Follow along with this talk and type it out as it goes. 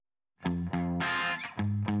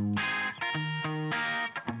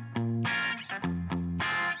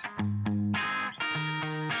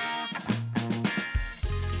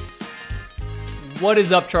What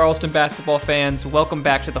is up, Charleston basketball fans? Welcome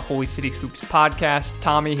back to the Holy City Hoops podcast.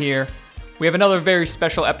 Tommy here. We have another very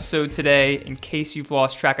special episode today. In case you've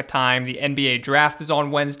lost track of time, the NBA draft is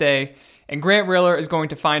on Wednesday, and Grant Riller is going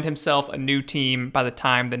to find himself a new team by the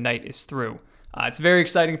time the night is through. It's very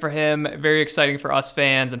exciting for him, very exciting for us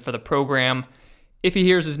fans and for the program. If he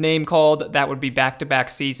hears his name called, that would be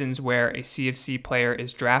back-to-back seasons where a CFC player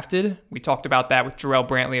is drafted. We talked about that with Jarrell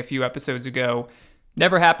Brantley a few episodes ago.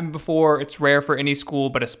 Never happened before. It's rare for any school,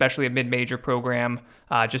 but especially a mid-major program.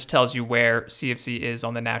 Just tells you where CFC is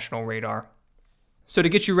on the national radar. So to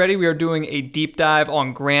get you ready, we are doing a deep dive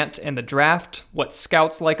on Grant and the draft, what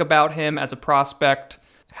scouts like about him as a prospect,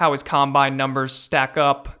 how his combine numbers stack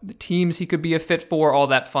up, the teams he could be a fit for, all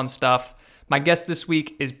that fun stuff. My guest this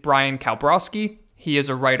week is Brian Kalbrowski. He is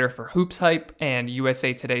a writer for Hoops Hype and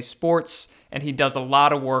USA Today Sports, and he does a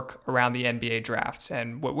lot of work around the NBA drafts.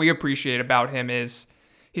 And what we appreciate about him is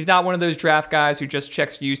he's not one of those draft guys who just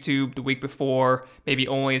checks YouTube the week before, maybe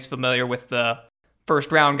only is familiar with the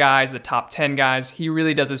first round guys, the top 10 guys. He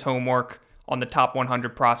really does his homework on the top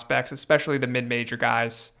 100 prospects, especially the mid-major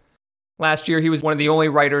guys. Last year, he was one of the only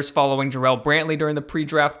writers following Jarrell Brantley during the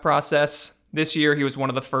pre-draft process. This year, he was one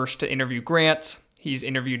of the first to interview Grant. He's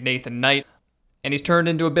interviewed Nathan Knight. And he's turned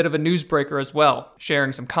into a bit of a newsbreaker as well,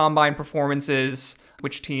 sharing some combine performances,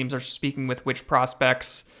 which teams are speaking with which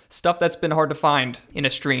prospects, stuff that's been hard to find in a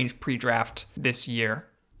strange pre-draft this year.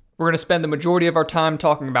 We're going to spend the majority of our time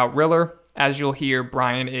talking about Riller. As you'll hear,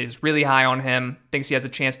 Brian is really high on him, thinks he has a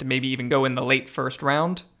chance to maybe even go in the late first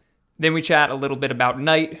round. Then we chat a little bit about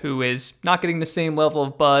Knight, who is not getting the same level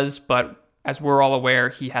of buzz, but as we're all aware,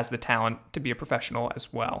 he has the talent to be a professional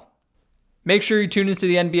as well. Make sure you tune into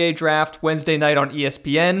the NBA draft Wednesday night on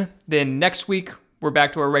ESPN. Then next week, we're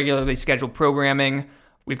back to our regularly scheduled programming.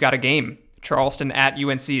 We've got a game. Charleston at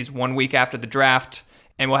UNC is 1 week after the draft,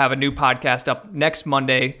 and we'll have a new podcast up next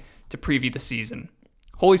Monday to preview the season.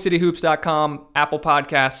 HolyCityHoops.com, Apple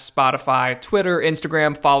Podcasts, Spotify, Twitter,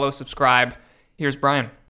 Instagram, follow, subscribe. Here's Brian.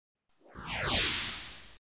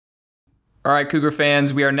 All right, Cougar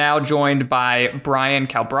fans, we are now joined by Brian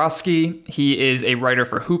Kalbrowski. He is a writer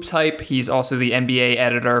for Hoops Hype. He's also the NBA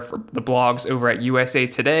editor for the blogs over at USA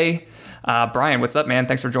Today. Brian, what's up, man?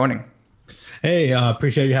 Thanks for joining. Hey,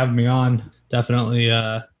 appreciate you having me on. Definitely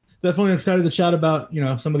excited to chat about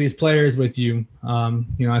some of these players with you.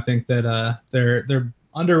 I think that they're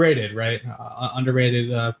underrated, right?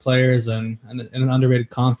 Underrated players and an underrated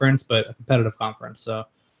conference, but a competitive conference. So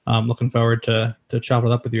I'm looking forward to chop it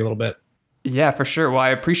up with you a little bit. Yeah, for sure. Well, I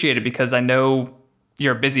appreciate it because I know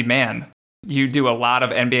you're a busy man. You do a lot of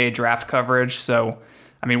NBA draft coverage. So,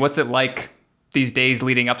 I mean, what's it like these days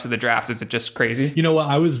leading up to the draft? Is it just crazy? You know what?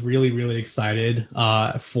 I was really, really excited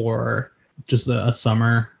for just a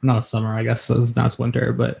summer. Not a summer, I guess. Now it's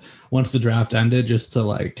winter. But once the draft ended, just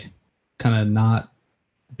to kind of not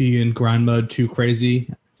be in grind mode too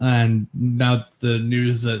crazy. And now the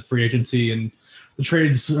news that free agency and the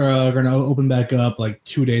trades are going to open back up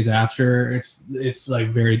 2 days after. It's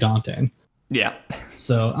very daunting. Yeah.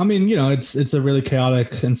 So, I mean, it's a really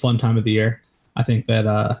chaotic and fun time of the year. I think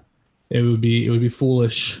that it would be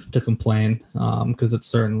foolish to complain because it's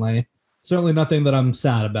certainly nothing that I'm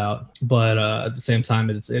sad about. But at the same time,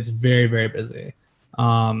 it's very, very busy.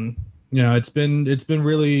 It's been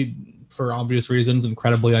really, for obvious reasons,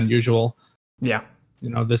 incredibly unusual. Yeah.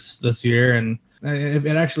 This year, and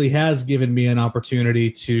it actually has given me an opportunity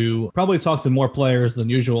to probably talk to more players than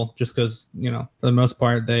usual, just because, for the most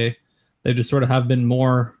part, they just sort of have been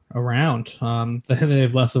more around. They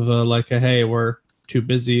have less of a hey, we're too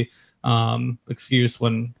busy excuse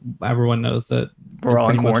when everyone knows that we're all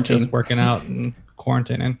in quarantine, just working out and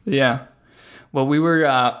quarantining. Yeah. Well, we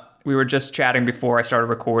were just chatting before I started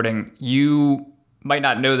recording. You might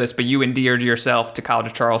not know this, but you endeared yourself to College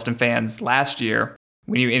of Charleston fans last year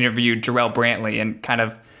when you interviewed Jarrell Brantley and kind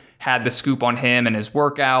of had the scoop on him and his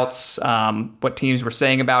workouts, what teams were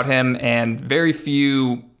saying about him, and very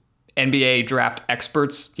few NBA draft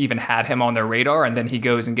experts even had him on their radar, and then he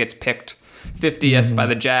goes and gets picked 50th by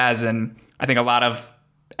the Jazz, and I think a lot of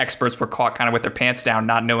experts were caught kind of with their pants down,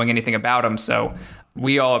 not knowing anything about him, so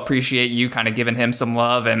we all appreciate you kind of giving him some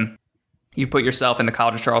love, and you put yourself in the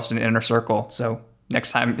College of Charleston inner circle, so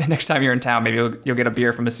next time you're in town, maybe you'll get a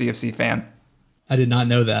beer from a CFC fan. I did not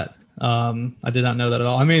know that. I did not know that at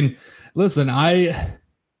all. I mean, listen,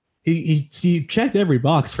 he checked every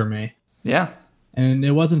box for me. Yeah. And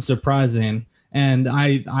it wasn't surprising. And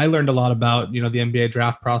I learned a lot about, the NBA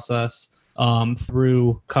draft process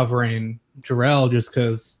through covering Jarrell, just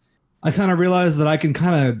because I kind of realized that I can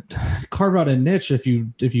kind of carve out a niche if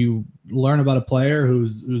you learn about a player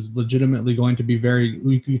who's legitimately going to be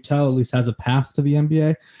you tell at least has a path to the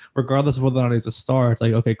NBA, regardless of whether or not he's a star. It's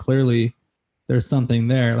like, okay, clearly there's something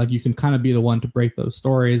there. Like, you can kind of be the one to break those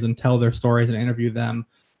stories and tell their stories and interview them.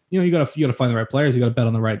 You gotta find the right players. You gotta bet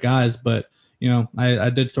on the right guys. But I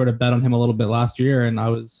did sort of bet on him a little bit last year, and I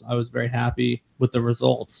was very happy with the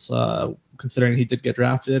results, considering he did get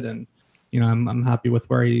drafted. And I'm happy with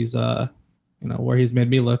where he's where he's made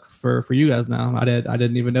me look for you guys now. I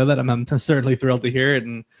didn't even know that. I'm certainly thrilled to hear it,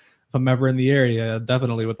 and if I'm ever in the area,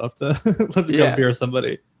 definitely would love to go beer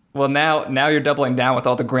somebody. Well, now you're doubling down with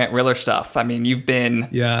all the Grant Riller stuff. I mean, you've been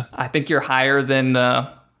I think you're higher than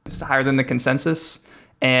the consensus,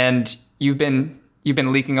 and you've been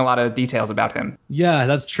leaking a lot of details about him. Yeah,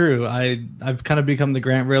 that's true. I've kind of become the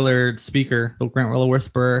Grant Riller speaker, the Grant Riller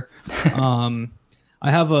whisperer. I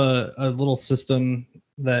have a little system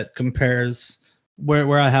that compares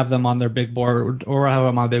where I have them on their big board, or I have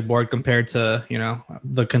them on big board compared to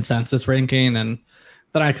the consensus ranking, and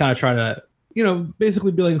then I kind of try to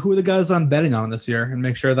basically be like, who are the guys I'm betting on this year, and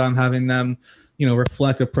make sure that I'm having them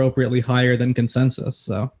reflect appropriately higher than consensus.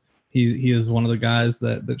 So he is one of the guys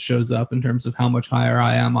that shows up in terms of how much higher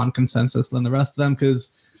I am on consensus than the rest of them,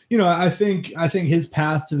 because I think his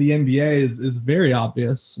path to the NBA is very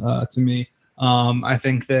obvious to me. I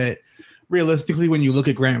think that realistically, when you look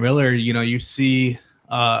at Grant Riller, you see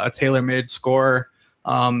a tailor-made scorer,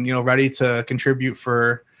 ready to contribute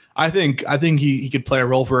for. I think he could play a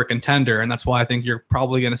role for a contender, and that's why I think you're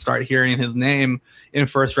probably going to start hearing his name in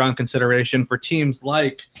first-round consideration for teams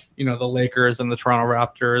like the Lakers and the Toronto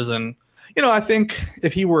Raptors. And I think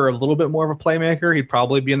if he were a little bit more of a playmaker, he'd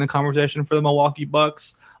probably be in the conversation for the Milwaukee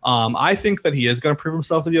Bucks. I think that he is going to prove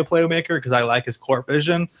himself to be a playmaker because I like his court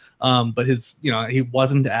vision. But he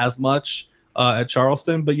wasn't as much at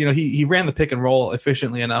Charleston, but he ran the pick and roll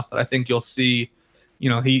efficiently enough that I think you'll see.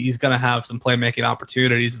 He's going to have some playmaking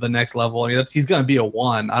opportunities at the next level, and he's going to be a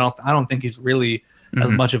one. I don't think he's really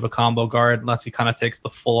as much of a combo guard unless he kind of takes the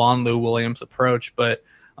full on Lou Williams approach. But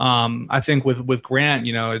I think with Grant,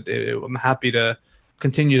 I'm happy to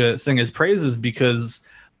continue to sing his praises, because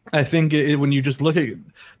I think when you just look at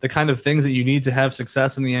the kind of things that you need to have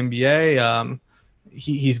success in the NBA,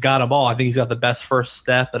 he's got them all. I think he's got the best first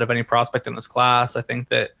step out of any prospect in this class. I think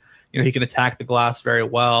that he can attack the glass very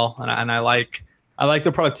well, and I like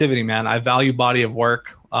the productivity, man. I value body of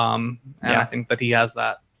work, and I think that he has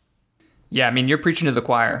that. Yeah, I mean, you're preaching to the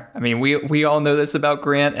choir. I mean, we all know this about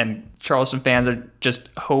Grant, and Charleston fans are just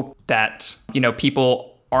hope that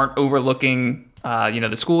people aren't overlooking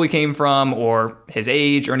the school he came from or his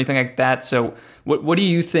age or anything like that. So what do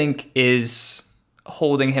you think is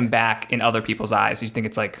holding him back in other people's eyes? Do you think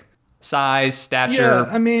it's like size, stature? Yeah,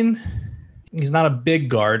 I mean, he's not a big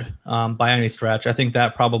guard by any stretch. I think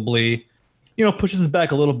that probably pushes us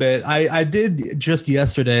back a little bit. I did just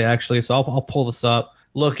yesterday, actually, so I'll pull this up,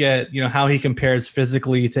 look at how he compares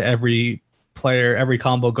physically to every player, every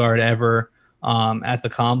combo guard ever at the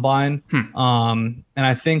combine. And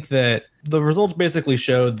I think that the results basically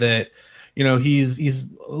showed that he's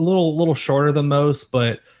a little shorter than most,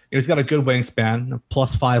 but he's got a good wingspan, a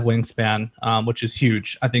 +5 wingspan, which is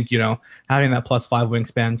huge. I think having that +5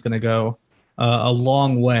 wingspan is going to go a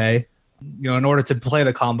long way. In order to play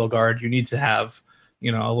the combo guard, you need to have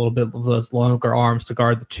a little bit of those longer arms to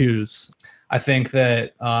guard the twos. I think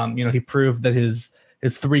that he proved that his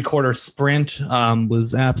 3/4 sprint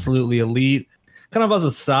was absolutely elite. Kind of as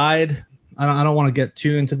a side, I don't want to get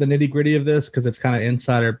too into the nitty-gritty of this because it's kind of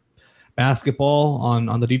insider basketball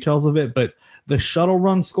on the details of it, but the shuttle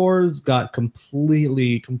run scores got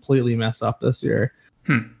completely messed up this year.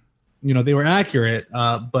 They were accurate,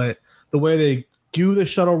 but the way they do the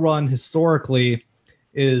shuttle run historically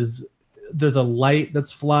is there's a light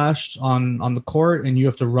that's flashed on the court, and you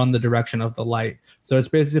have to run the direction of the light. So it's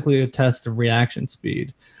basically a test of reaction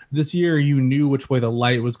speed. This year, you knew which way the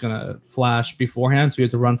light was going to flash beforehand, so you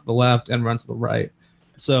had to run to the left and run to the right.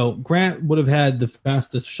 So Grant would have had the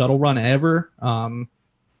fastest shuttle run ever,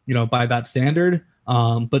 by that standard.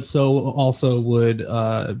 But so also would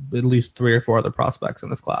at least 3 or 4 other prospects in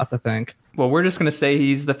this class, I think. Well, we're just going to say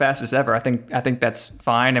he's the fastest ever. I think that's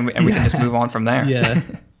fine, and we can just move on from there.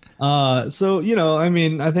 Yeah. So, I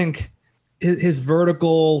mean, I think his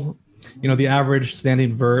vertical, the average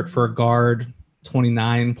standing vert for a guard,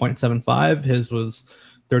 29.75. His was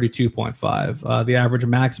 32.5. The average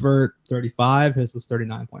max vert, 35. His was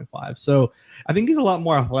 39.5. So I think he's a lot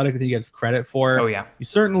more athletic than he gets credit for. Oh, yeah. He's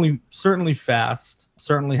certainly fast,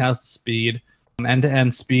 certainly has the speed,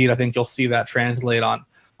 end-to-end speed. I think you'll see that translate on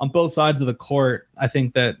both sides of the court. I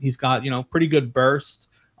think that he's got, pretty good burst.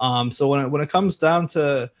 So when it comes down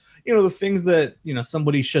to, the things that,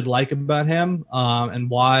 somebody should like about him, and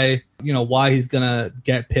why he's going to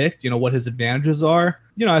get picked, what his advantages are,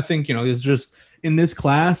 I think, it's just in this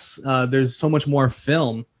class, there's so much more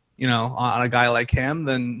film, on a guy like him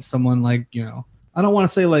than someone like, I don't want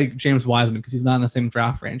to say like James Wiseman because he's not in the same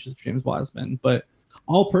draft range as James Wiseman, but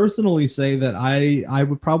I'll personally say that I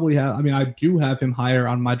would probably have, I do have him higher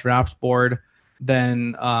on my draft board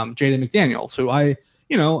than Jaden McDaniels, who I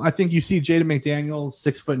think you see Jaden McDaniels,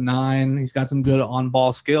 6'9". He's got some good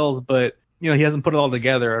on-ball skills, but he hasn't put it all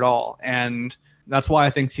together at all. And that's why I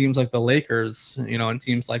think teams like the Lakers, and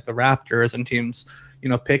teams like the Raptors and teams,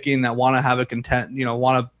 picking that want to have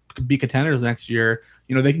want to be contenders next year,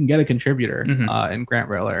 they can get a contributor in Grant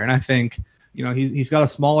Riller. And I think, he's got a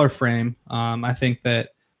smaller frame. I think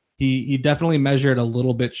that he definitely measured a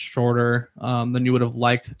little bit shorter than you would have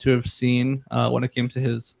liked to have seen when it came to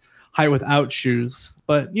his height without shoes.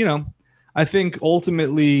 But, I think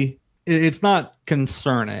ultimately it's not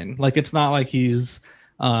concerning. Like, it's not like he's,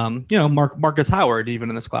 Marcus Howard, even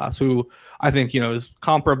in this class, who I think, is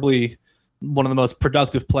comparably one of the most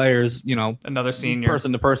productive players, another senior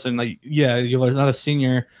person to person. Like, yeah, another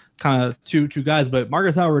senior, kind of two guys, but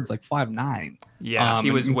Marcus Howard's like 5'9". Yeah, he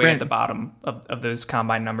was way at the bottom of those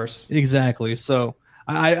combine numbers. Exactly. So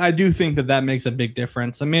I do think that makes a big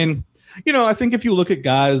difference. I mean, I think if you look at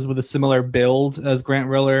guys with a similar build as Grant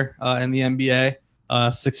Riller in the NBA,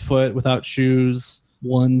 6 foot without shoes,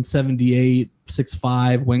 178,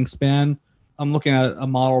 6'5" wingspan. I'm looking at a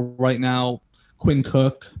model right now. Quinn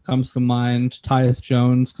Cook comes to mind. Tyus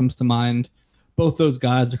Jones comes to mind. Both those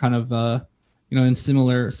guys are kind of, in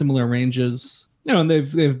similar ranges. And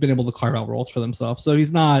they've been able to carve out roles for themselves. So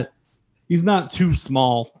he's not too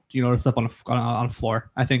small, to step on a floor.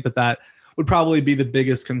 I think that would probably be the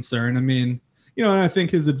biggest concern. I mean, and I think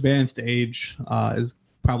his advanced age is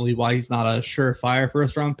probably why he's not a surefire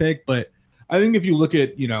first round pick. But I think if you look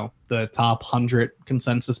at, the top 100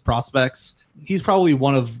 consensus prospects, he's probably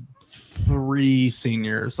one of 3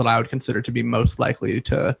 seniors that I would consider to be most likely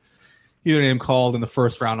to either name called in the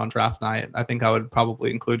first round on draft night. I think I would probably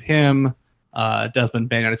include him, Desmond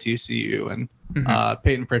Bain out of TCU, and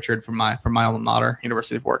Peyton Pritchard from my alma mater,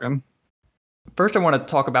 University of Oregon. First, I want to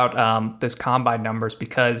talk about those combine numbers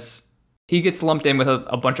because he gets lumped in with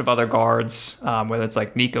a bunch of other guards, whether it's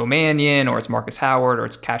like Nico Mannion or it's Marcus Howard or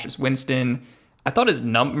it's Cassius Winston. I thought his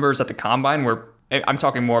numbers at the combine were, I'm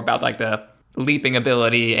talking more about like the leaping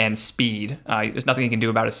ability and speed. There's nothing he can do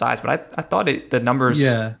about his size, but I thought the numbers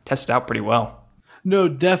tested out pretty well. No,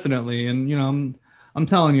 definitely. And, I'm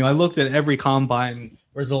telling you, I looked at every combine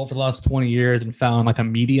result for the last 20 years and found like a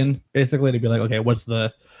median basically to be like, okay, what's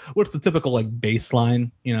the typical like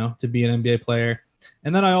baseline, to be an NBA player.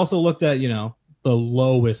 And then I also looked at, the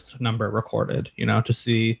lowest number recorded, to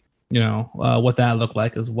see, what that looked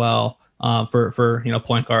like as well, for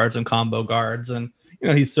point guards and combo guards. And,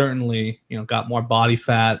 he's certainly, got more body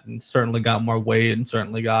fat and certainly got more weight and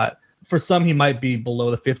certainly got, for some, he might be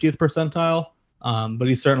below the 50th percentile. But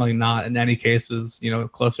he's certainly not in any cases,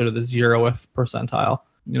 closer to the 0th percentile,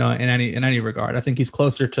 in any regard. I think he's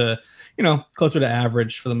closer to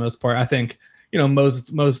average for the most part. I think,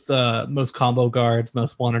 most combo guards,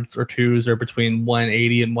 most 1s or 2s are between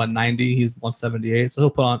 180 and 190. He's 178. So he'll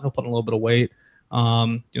put on a little bit of weight.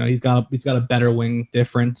 He's got a better wing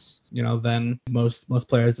difference, than most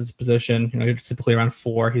players in his position. He's typically around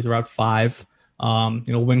 4. He's around 5.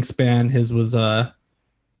 Wingspan, his was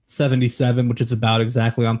 77, which is about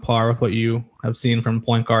exactly on par with what you have seen from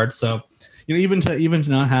point guards. So, even to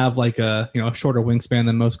not have like a shorter wingspan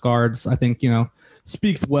than most guards, I think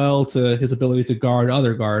speaks well to his ability to guard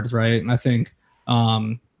other guards, right? And I think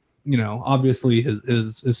obviously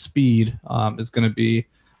his speed is going to be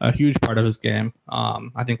a huge part of his game.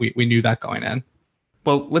 I think we knew that going in.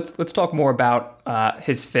 Well, let's talk more about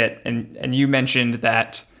his fit, and you mentioned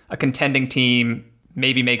that a contending team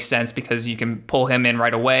maybe makes sense because you can pull him in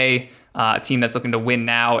right away. A team that's looking to win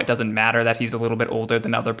now, it doesn't matter that he's a little bit older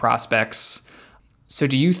than other prospects. So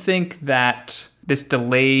do you think that this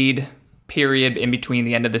delayed period in between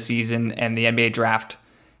the end of the season and the NBA draft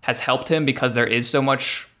has helped him because there is so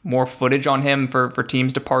much more footage on him for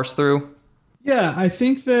teams to parse through? Yeah, I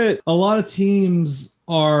think that a lot of teams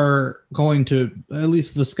are going to, at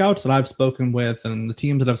least the scouts that I've spoken with and the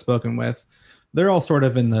teams that I've spoken with, they're all sort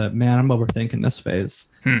of in the, man, I'm overthinking this phase.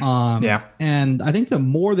 Yeah. And I think the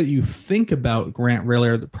more that you think about Grant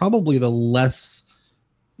Riller, probably the less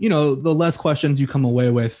questions you come away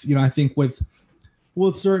with. I think with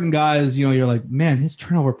certain guys, you're like, man, his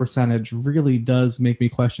turnover percentage really does make me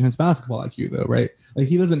question his basketball IQ though, right? Like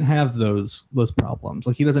he doesn't have those problems.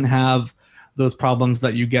 Like he doesn't have those problems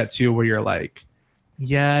that you get to where you're like,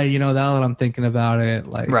 yeah, now that I'm thinking about it,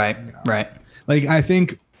 like, right. Like, I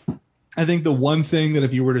think the one thing that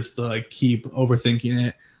if you were just to like keep overthinking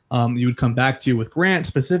it, you would come back to with Grant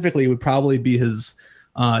specifically would probably be his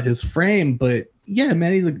frame. But yeah,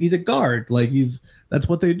 man, he's a guard. Like that's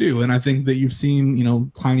what they do. And I think that you've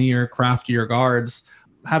seen, tinier, craftier guards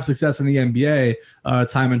have success in the NBA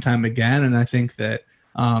time and time again. And I think that,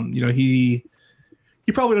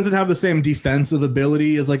 he probably doesn't have the same defensive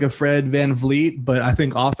ability as like a Fred VanVleet, but I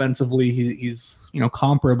think offensively he's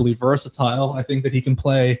comparably versatile. I think that he can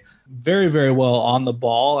play very, very well on the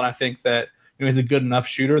ball. And I think that he's a good enough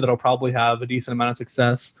shooter that'll probably have a decent amount of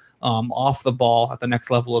success off the ball at the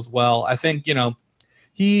next level as well. I think,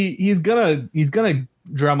 he's gonna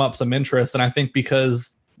drum up some interest. And I think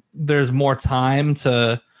because there's more time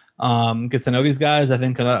to get to know these guys, I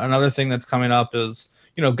think another thing that's coming up is,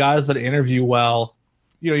 guys that interview well.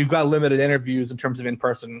 You've got limited interviews in terms of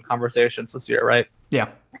in-person conversations this year, right? Yeah.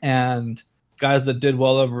 And guys that did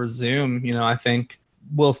well over Zoom, I think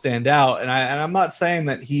will stand out. And I'm not saying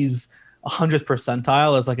that he's 100th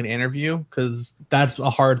percentile as like an interview, because that's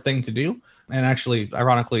a hard thing to do. And actually,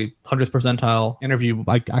 ironically, 100th percentile interview,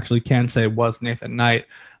 I actually can say was Nathan Knight.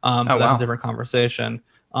 But that's a different conversation.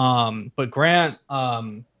 But Grant,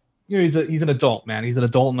 he's an adult, man. He's an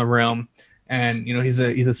adult in the room, and he's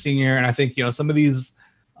a senior. And I think some of these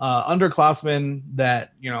underclassmen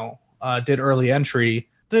that did early entry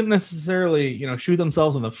didn't necessarily shoot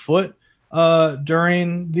themselves in the foot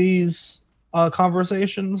during these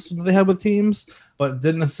conversations that they had with teams, but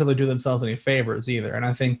didn't necessarily do themselves any favors either. And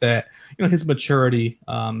I think that his maturity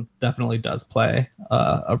definitely does play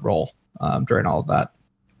a role during all of that.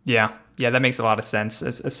 Yeah, that makes a lot of sense.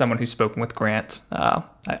 As someone who's spoken with Grant,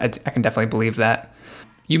 I can definitely believe that.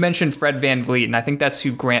 You mentioned Fred VanVleet, and I think that's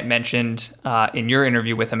who Grant mentioned in your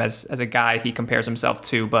interview with him as a guy he compares himself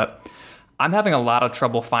to. But I'm having a lot of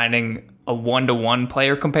trouble finding a one-to-one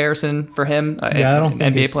player comparison for him. I don't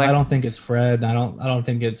think it's Fred. I don't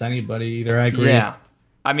think it's anybody either. I agree. Yeah,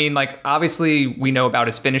 I mean, like obviously we know about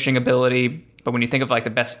his finishing ability, but when you think of like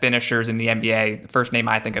the best finishers in the NBA, the first name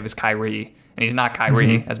I think of is Kyrie, and he's not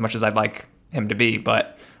Kyrie as much as I'd like him to be,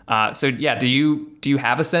 but. So yeah, do you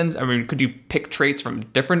have a sense? I mean, could you pick traits from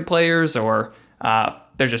different players, or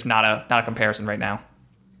there's just not a comparison right now?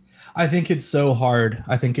 I think it's so hard.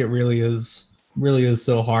 I think it really is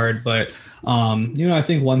so hard. But I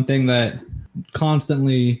think one thing that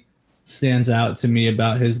constantly stands out to me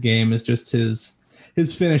about his game is just his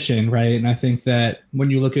finishing, right? And I think that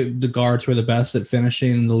when you look at the guards who are the best at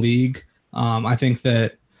finishing in the league, I think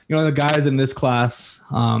that. The guys in this class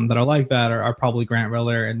that are like that are probably Grant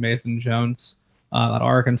Riller and Mason Jones at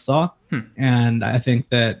Arkansas. And I think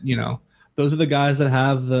that, those are the guys that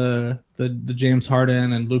have the James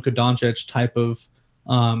Harden and Luka Doncic type of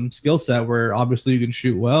skill set where obviously you can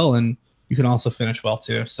shoot well and you can also finish well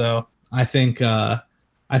too. So I think that,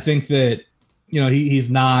 he's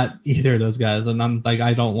not either of those guys. And I'm like,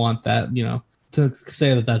 I don't want that, to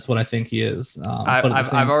say that that's what I think he is.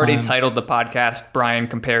 I've already titled the podcast, Brian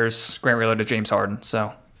compares Grant Riller to James Harden. So,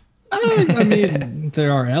 I mean,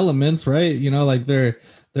 there are elements, right? Like there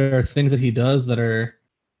are things that he does that are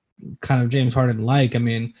kind of James Harden-like. I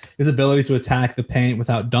mean, his ability to attack the paint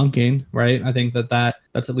without dunking, right? I think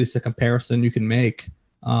that's at least a comparison you can make.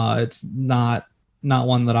 It's not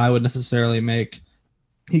one that I would necessarily make.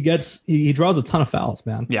 He draws a ton of fouls,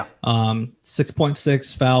 man. Yeah.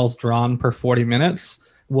 6.6 fouls drawn per 40 minutes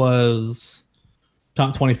was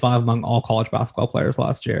top 25 among all college basketball players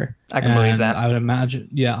last year. I can believe that. I would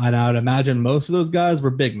imagine most of those guys were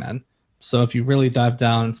big men. So if you really dive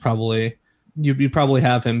down, it's probably you'd probably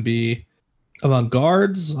have him be among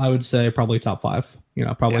guards. I would say probably top 5.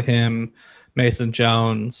 Him, Mason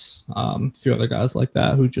Jones, a few other guys like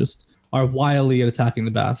that who just are wily at attacking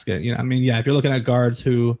the basket. If you're looking at guards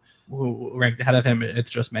who ranked ahead of him,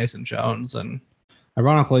 it's just Mason Jones and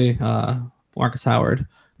ironically, Marcus Howard.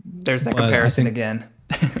 There's that comparison again.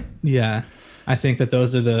 Yeah. I think that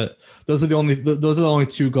those are the only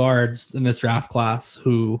 2 guards in this draft class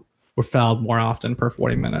who were fouled more often per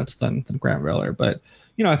 40 minutes than Grant Riller. But,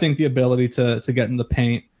 I think the ability to get in the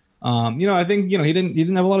paint, I think, he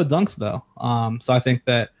didn't have a lot of dunks though. So I think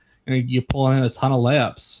that, you pull in a ton of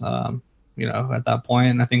layups, at that point.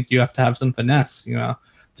 And I think you have to have some finesse,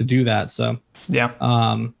 to do that. So, yeah.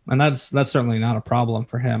 And that's certainly not a problem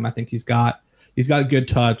for him. I think he's got good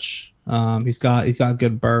touch. He's got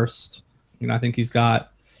good burst. I think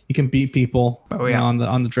he can beat people on the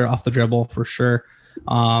off the dribble for sure.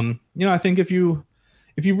 I think if you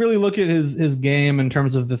really look at his game in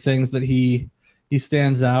terms of the things that he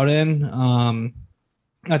stands out in,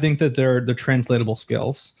 I think that they're translatable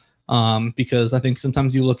skills, because I think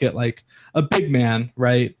sometimes you look at like a big man,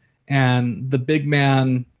 right? And the big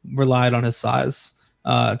man relied on his size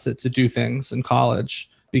to do things in college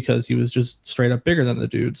because he was just straight up bigger than the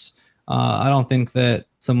dudes. I don't think that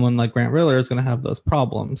someone like Grant Riller is going to have those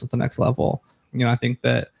problems at the next level. I think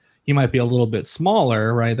that he might be a little bit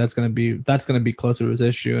smaller, right? That's going to be closer to his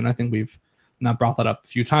issue. And I think we've not brought that up a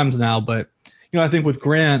few times now, but I think with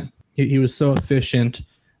Grant, he was so efficient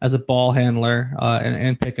as a ball handler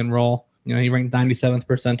and pick and roll. He ranked 97th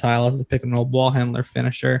percentile as a pick and roll ball handler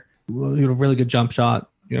finisher. He had a really good jump shot.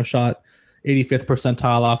 Shot 85th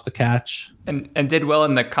percentile off the catch, and did well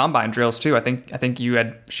in the combine drills too. I think you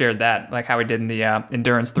had shared that, like how he did in the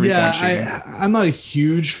endurance 3-point shooting. I'm not a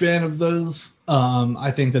huge fan of those.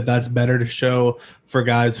 I think that that's better to show for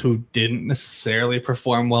guys who didn't necessarily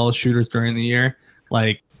perform well as shooters during the year,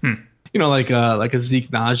 like like a Zeke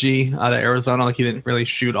Naji out of Arizona. Like he didn't really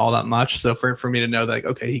shoot all that much, so for me to know that, like,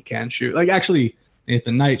 okay, he can shoot. Like actually,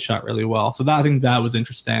 Nathan Knight shot really well, so I think that was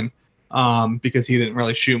interesting. Because he didn't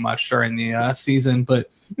really shoot much during the season. But,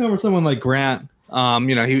 for someone like Grant,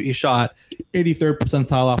 he shot 83rd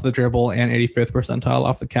percentile off the dribble and 85th percentile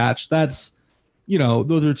off the catch. That's,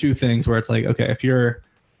 those are two things where it's like, okay, if you're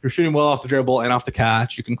shooting well off the dribble and off the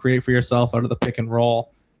catch, you can create for yourself out of the pick and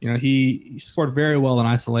roll. He scored very well in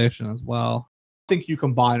isolation as well. I think you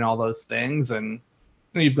combine all those things and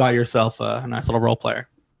you've got yourself a nice little role player.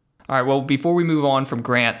 All right, well, before we move on from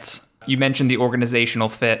Grant, you mentioned the organizational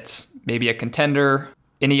fit, maybe a contender.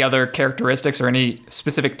 Any other characteristics or any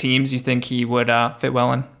specific teams you think he would fit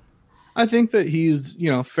well in? I think that he's,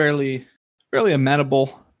 fairly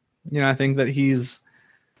amenable. I think that he's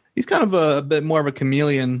kind of a bit more of a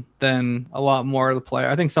chameleon than a lot more of the player.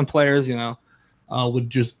 I think some players, would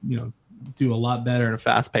just, do a lot better in a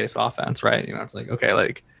fast-paced offense, right? It's like, okay,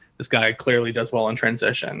 like this guy clearly does well in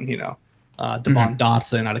transition, Devon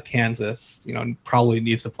Dotson out of Kansas, probably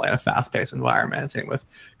needs to play in a fast-paced environment. Same with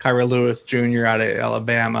Kyra Lewis Jr. out of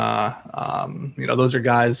Alabama. Those are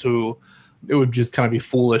guys who it would just kind of be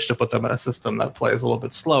foolish to put them in a system that plays a little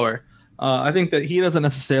bit slower. I think that he doesn't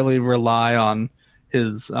necessarily rely on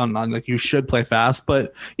like you should play fast,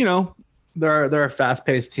 but there are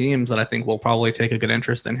fast-paced teams that I think will probably take a good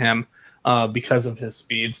interest in him because of his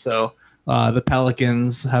speed. So. The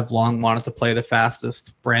Pelicans have long wanted to play the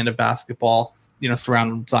fastest brand of basketball,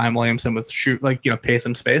 surround Zion Williamson with pace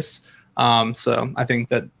and space. So I think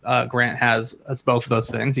that Grant has both of those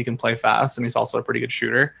things. He can play fast and he's also a pretty good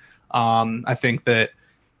shooter. I think that,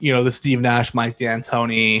 the Steve Nash, Mike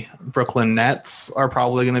D'Antoni, Brooklyn Nets are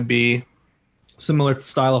probably going to be similar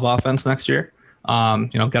style of offense next year.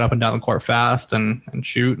 Get up and down the court fast and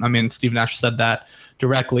shoot. I mean, Steve Nash said that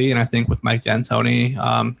directly, and I think with Mike D'Antoni,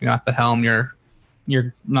 at the helm,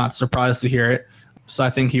 you're not surprised to hear it. So I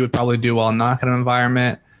think he would probably do well in that kind of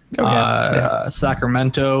environment.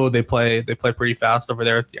 Sacramento, they play pretty fast over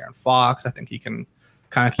there with De'Aaron Fox. I think he can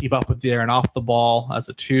kind of keep up with De'Aaron off the ball as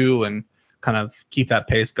a 2 and kind of keep that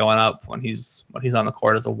pace going up when he's on the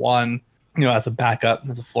court as a 1. As a backup,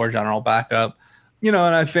 as a floor general backup. And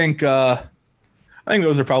I think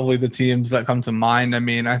those are probably the teams that come to mind. I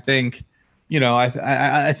mean, I think.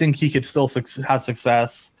 I think he could still have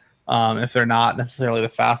success if they're not necessarily the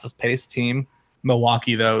fastest paced team.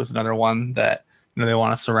 Milwaukee, though, is another one that they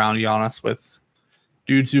want to surround Giannis with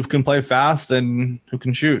dudes who can play fast and who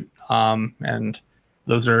can shoot. And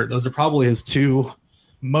those are probably his 2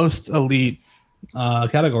 most elite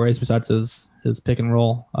categories besides his pick and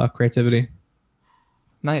roll creativity.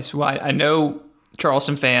 Nice. Well, I know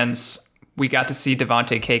Charleston fans. We got to see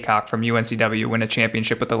Devontae Cacok from UNCW win a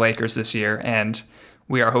championship with the Lakers this year, and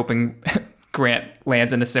we are hoping Grant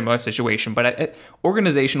lands in a similar situation. But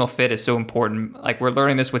organizational fit is so important. Like, we're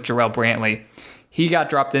learning this with Jarrell Brantley. He got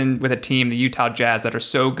dropped in with a team, the Utah Jazz, that are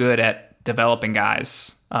so good at developing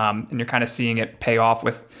guys, and you're kind of seeing it pay off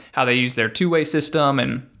with how they use their two-way system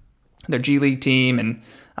and their G League team. And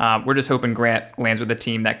we're just hoping Grant lands with a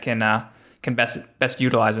team that can best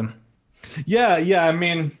utilize him. Yeah. I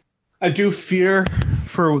mean, I do fear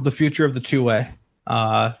for the future of the 2-way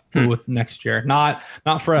with next year. Not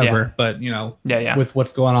forever, but with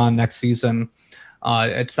what's going on next season,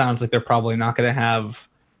 it sounds like they're probably not going to have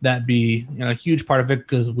that be a huge part of it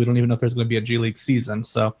because we don't even know if there's going to be a G League season.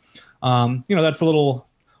 So, that's a little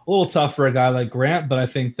tough for a guy like Grant. But I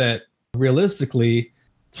think that realistically,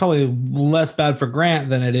 it's probably less bad for Grant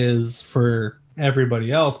than it is for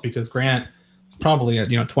everybody else because Grant is probably at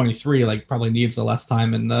 23, like probably needs a less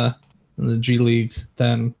time in the G League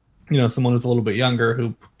than someone who's a little bit younger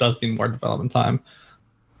who does need more development time.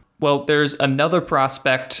 Well, there's another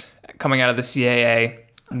prospect coming out of the CAA.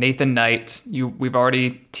 Nathan Knight. We've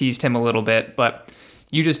already teased him a little bit, but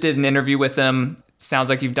you just did an interview with him. Sounds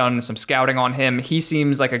like you've done some scouting on him. He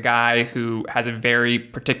seems like a guy who has a very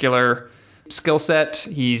particular skill set.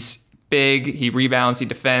 He's big, he rebounds, he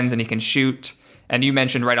defends, and he can shoot. And you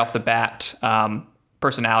mentioned right off the bat,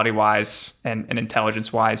 personality-wise and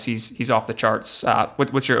intelligence-wise, he's off the charts.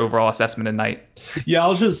 What's your overall assessment of Knight? Yeah,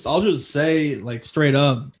 I'll just say, like, straight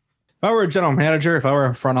up, if I were a general manager, if I were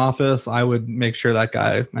a front office, I would make sure that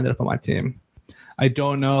guy ended up on my team. I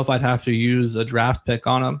don't know if I'd have to use a draft pick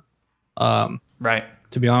on him. Right.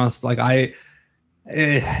 To be honest, like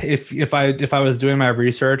if I was doing my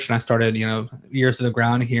research and I started, ears to the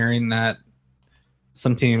ground, hearing that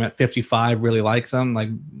some team at 55 really likes him, like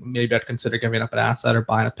maybe I'd consider giving up an asset or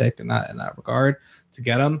buying a pick in that regard to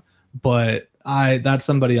get him. But that's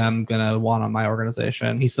somebody I'm gonna want on my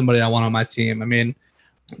organization. He's somebody I want on my team. I mean,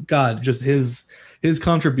 God, just his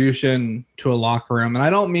contribution to a locker room, and I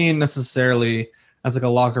don't mean necessarily as like a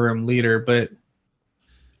locker room leader, but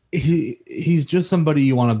he's just somebody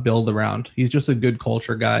you want to build around. He's just a good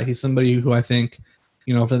culture guy. He's somebody who I think,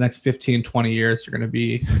 for the next 15, 20 years, you're going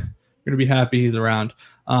to be happy he's around.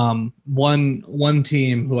 One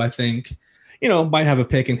team who I think, might have a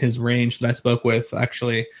pick in his range that I spoke with,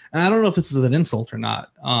 actually, and I don't know if this is an insult or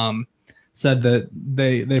not, said that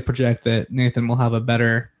they project that Nathan will have a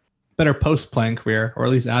better post-playing career, or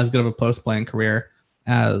at least as good of a post-playing career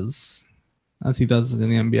as he does in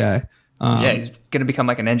the NBA. He's going to become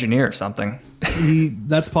like an engineer or something.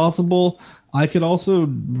 That's possible. I could also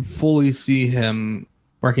fully see him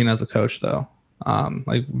working as a coach, though.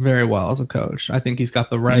 Like very well as a coach. I think he's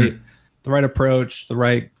got the right approach, the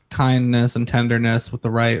right kindness and tenderness with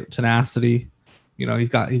the right tenacity. He's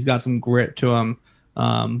got some grit to him.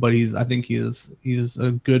 But I think he's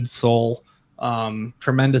a good soul,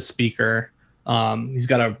 tremendous speaker.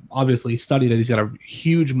 He's obviously studied it. He's got a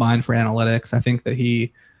huge mind for analytics. I think that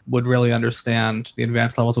he would really understand the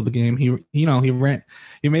advanced levels of the game. He made up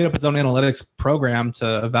his own analytics program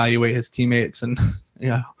to evaluate his teammates and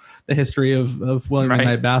the history of William and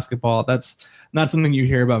Knight basketball. That's not something you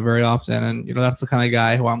hear about very often. And that's the kind of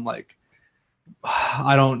guy who I'm like,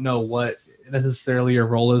 I don't know what necessarily your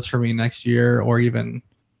role is for me next year or even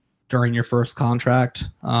during your first contract,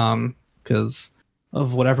 because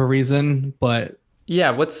of whatever reason. But yeah,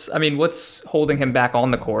 what's holding him back on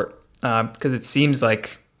the court? Because it seems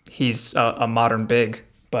like he's a modern big,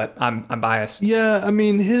 but I'm biased. Yeah, I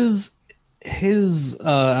mean his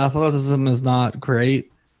athleticism is not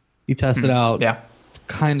great. He tested out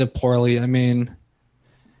kind of poorly. I mean,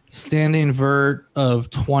 standing vert of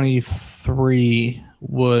 23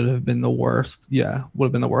 would have been the worst. Yeah, would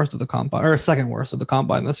have been the worst of the combine, or second worst of the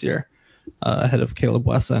combine this year, ahead of Caleb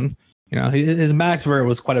Wesson. His max vert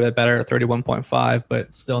was quite a bit better at 31.5,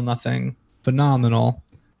 but still nothing phenomenal.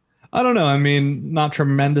 I don't know. I mean, not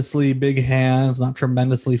tremendously big hands, not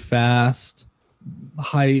tremendously fast.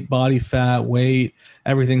 Height, body fat, weight,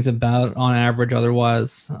 everything's about on average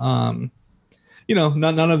otherwise. None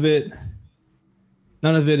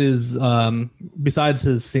of it is, besides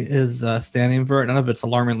his standing vert, none of it's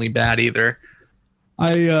alarmingly bad either.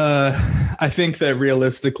 I think that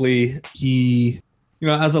realistically he,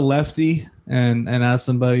 as a lefty and as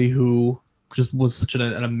somebody who just was such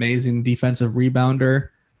an amazing defensive rebounder,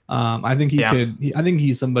 I think I think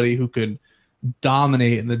he's somebody who could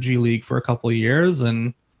dominate in the G League for a couple of years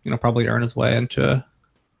and, probably earn his way into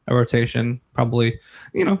a rotation, probably,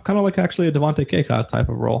 kind of like actually a Devontae Cacott type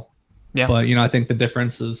of role. Yeah. But, I think the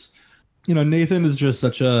difference is, Nathan is just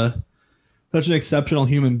such an exceptional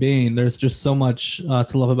human being. There's just so much to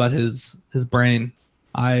love about his brain.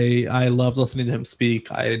 I love listening to him speak.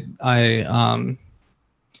 He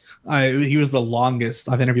was the longest.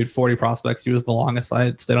 I've interviewed 40 prospects. He was the longest I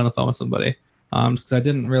had stayed on the phone with somebody. Just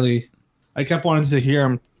because I kept wanting to hear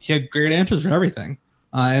him. He had great answers for everything.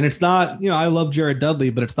 And it's not, I love Jared Dudley,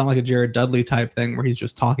 but it's not like a Jared Dudley type thing where he's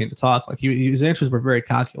just talking to talk. Like his answers were very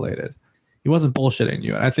calculated. He wasn't bullshitting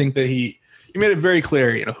you. And I think that he made it very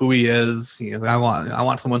clear, who he is. I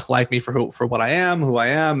want someone to like me for what I am, who I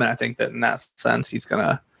am. And I think that in that sense, he's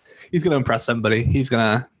gonna impress somebody. He's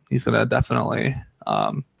gonna definitely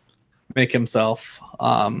make himself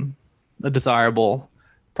a desirable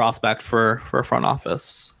prospect for a front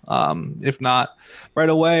office. If not right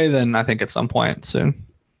away, then I think at some point soon.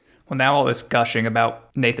 Well, now all this gushing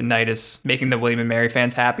about Nathan Knight is making the William and Mary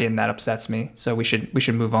fans happy, and that upsets me. So we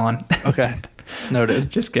should move on. Okay, noted.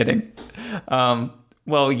 Just kidding.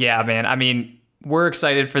 Well, yeah, man. I mean, we're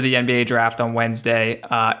excited for the NBA draft on Wednesday.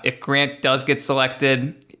 If Grant does get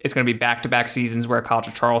selected, it's going to be back-to-back seasons where a College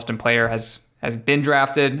of Charleston player has been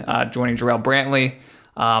drafted, joining Jarrell Brantley.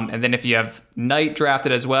 And then if you have Knight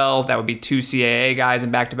drafted as well, that would be 2 CAA guys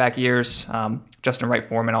in back-to-back years. Justin Wright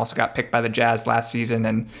Foreman also got picked by the Jazz last season.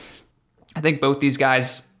 And I think both these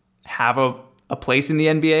guys have a place in the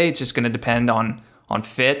NBA. It's just going to depend on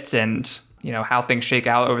fit and, how things shake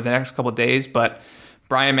out over the next couple of days. But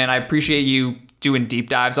Brian, man, I appreciate you doing deep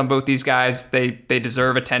dives on both these guys. They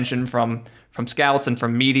deserve attention from scouts and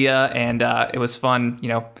from media. And it was fun,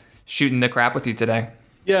 shooting the crap with you today.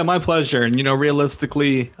 Yeah, my pleasure. And,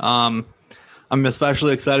 realistically, I'm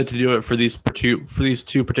especially excited to do it for these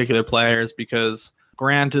two particular players because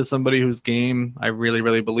Grant is somebody whose game I really,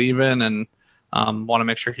 really believe in and want to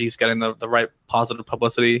make sure he's getting the right positive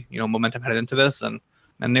publicity, momentum headed into this. And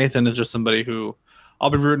Nathan is just somebody who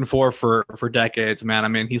I'll be rooting for decades, man. I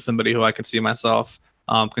mean, he's somebody who I could see myself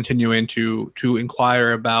continuing to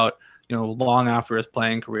inquire about, long after his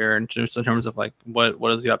playing career and just in terms of like,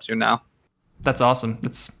 what is he up to now? That's awesome.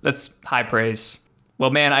 That's high praise.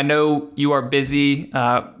 Well, man, I know you are busy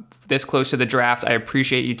this close to the draft. I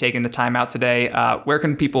appreciate you taking the time out today. Where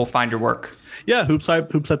can people find your work? Yeah,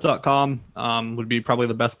 hoopshype.com would be probably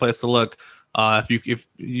the best place to look. If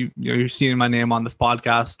you're seeing my name on this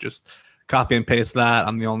podcast, just copy and paste that.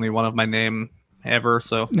 I'm the only one of my name ever,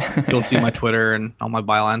 so you'll see my Twitter and all my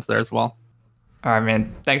bylines there as well. All right,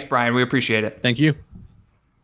 man. Thanks, Brian. We appreciate it. Thank you.